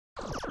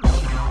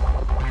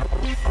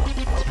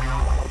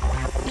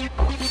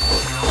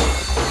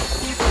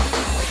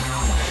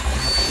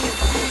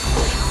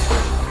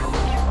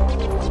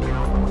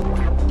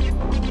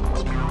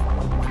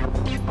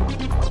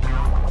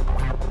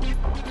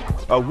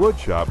A wood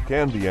shop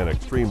can be an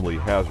extremely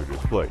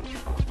hazardous place.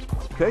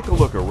 Take a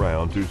look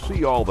around to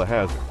see all the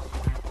hazards,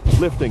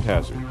 lifting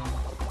hazards,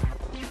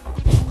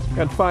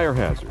 and fire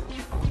hazards.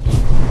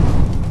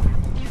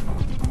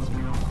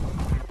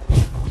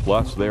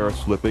 Plus, there are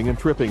slipping and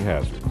tripping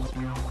hazards,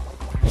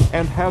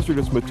 and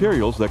hazardous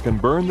materials that can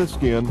burn the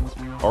skin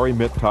or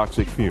emit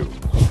toxic fumes.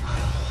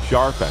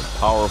 Sharp and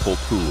powerful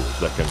tools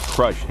that can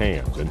crush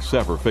hands and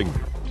sever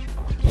fingers.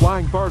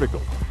 Flying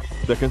particles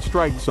that can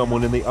strike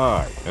someone in the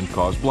eye and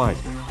cause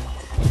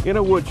blindness. In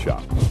a wood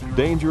shop,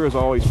 danger is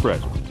always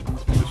present.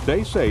 To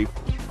stay safe,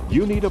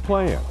 you need a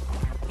plan,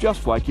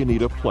 just like you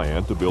need a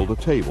plan to build a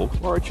table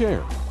or a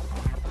chair.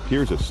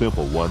 Here's a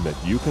simple one that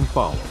you can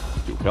follow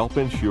to help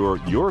ensure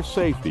your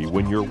safety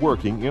when you're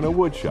working in a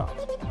wood shop.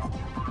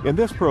 In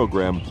this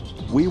program,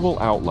 we will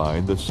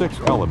outline the 6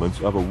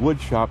 elements of a wood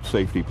shop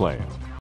safety plan.